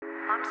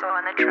I'm so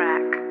on the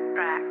track.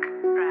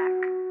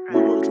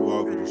 We work too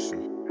hard for this shit.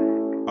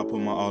 I put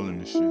my all in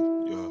this shit,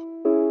 yeah.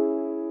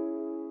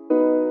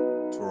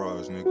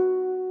 Torajee, nigga.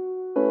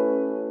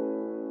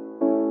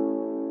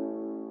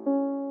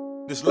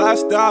 This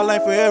lifestyle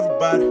ain't for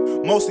everybody.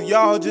 Most of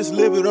y'all just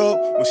live it up.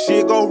 When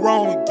shit go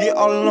wrong, you get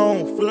all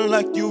alone. Feeling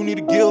like you need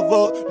to give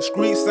up. The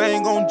streets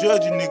ain't gon'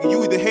 judge you, nigga.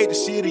 You either hate the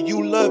shit or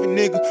you love it,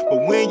 nigga.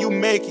 But when you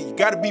make it, you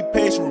gotta be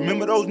patient.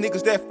 Remember those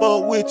niggas that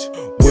fuck with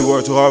you. We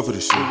work too hard for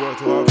this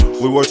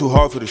shit. We work too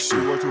hard for this shit.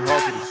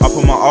 I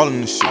put my all in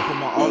this shit.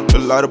 To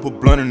light up a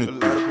blunt in it.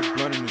 Gotta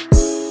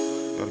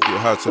get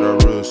hot to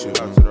that real shit.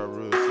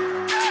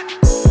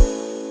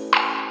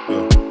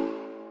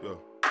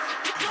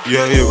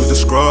 Yeah, it was a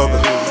struggle.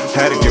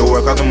 Had to get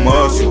work out the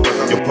muscle.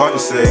 Your partner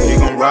said he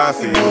gon' ride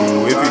for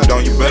you. If you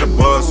don't, you better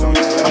bust him.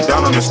 I'm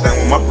down on the stand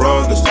with my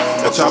brothers.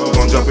 That chopper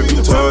gon' jump if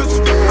you touch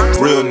him.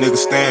 Real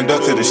niggas stand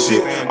up to the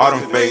shit. All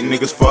them fake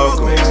niggas fuck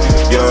em.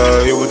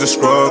 Yeah, it was a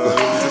struggle.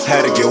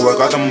 Had to get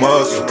work out the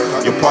muscle.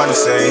 Your partner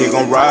said he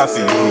gon' ride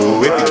for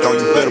you. If you don't,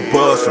 you better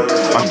bust him.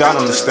 I'm down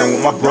on the stand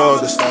with my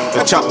brothers.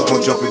 That chopper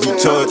gon' jump if you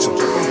touch him.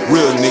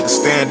 Real niggas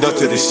stand up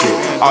to the shit.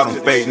 All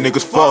them fake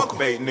niggas fuck em.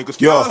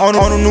 Yeah, on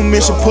a new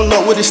mission, pull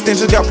up with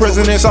extensions. Got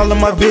presidents all in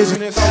my vision.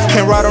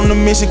 Can't ride on the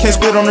mission, can't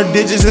split on the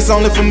digits. It's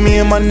only for me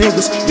and my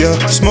niggas. Yeah,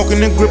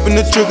 smoking and gripping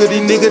the trigger.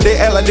 These niggas, they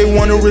act like they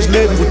want a rich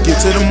living. We get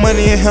to the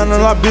money and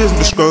handle our business.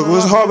 The struggle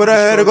was hard, but I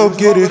had to go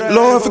get it.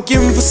 Lord,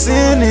 forgive me for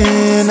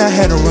sinning. I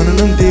had to run in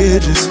them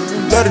digits.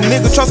 Let a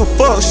nigga try some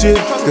fuck shit,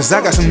 cause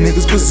I got some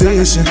niggas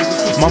position.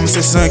 Mama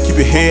said, son, keep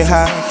your head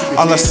high.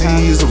 All I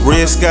see is a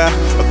red sky.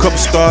 A couple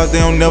stars, they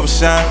don't never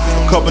shine.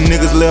 A couple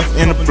niggas left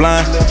in the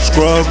blind.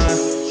 Struggle.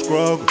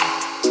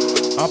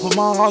 I put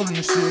my all in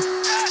this shit.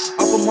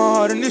 I put my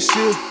heart in this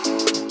shit.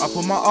 I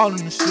put my all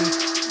in this shit.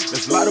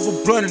 Let's light up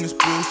a blunt in this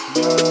bitch,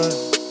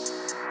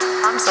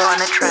 yeah. I'm so on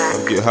the track.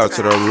 Gotta get hot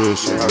to that real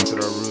shit.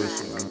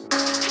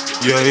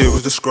 Yeah, it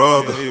was a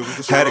struggle.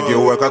 Had to get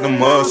work out the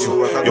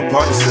muscle. Your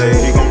partner said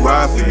he gon'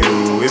 ride for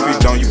you. If you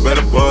don't, you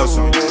better bust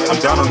him. I'm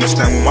down on the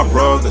stand with my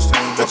brothers.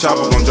 That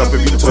chopper gon' jump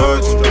if you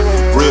touch him.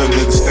 Real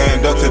niggas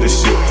stand up to the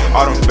shit.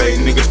 All them fake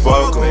niggas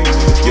fuck em.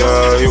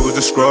 Yeah, it was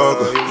a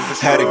struggle.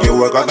 Had to get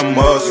work out the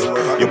muscle.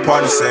 Your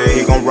partner said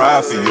he gon'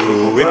 ride for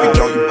you. If you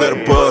don't, you better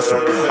bust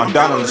him. I'm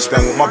down on the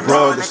stand with my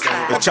brothers.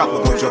 That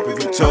chopper gon' jump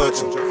if you touch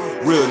him.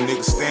 Real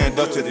niggas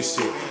stand up to the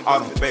shit.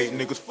 All them fake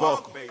niggas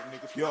fuck em.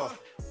 Yeah.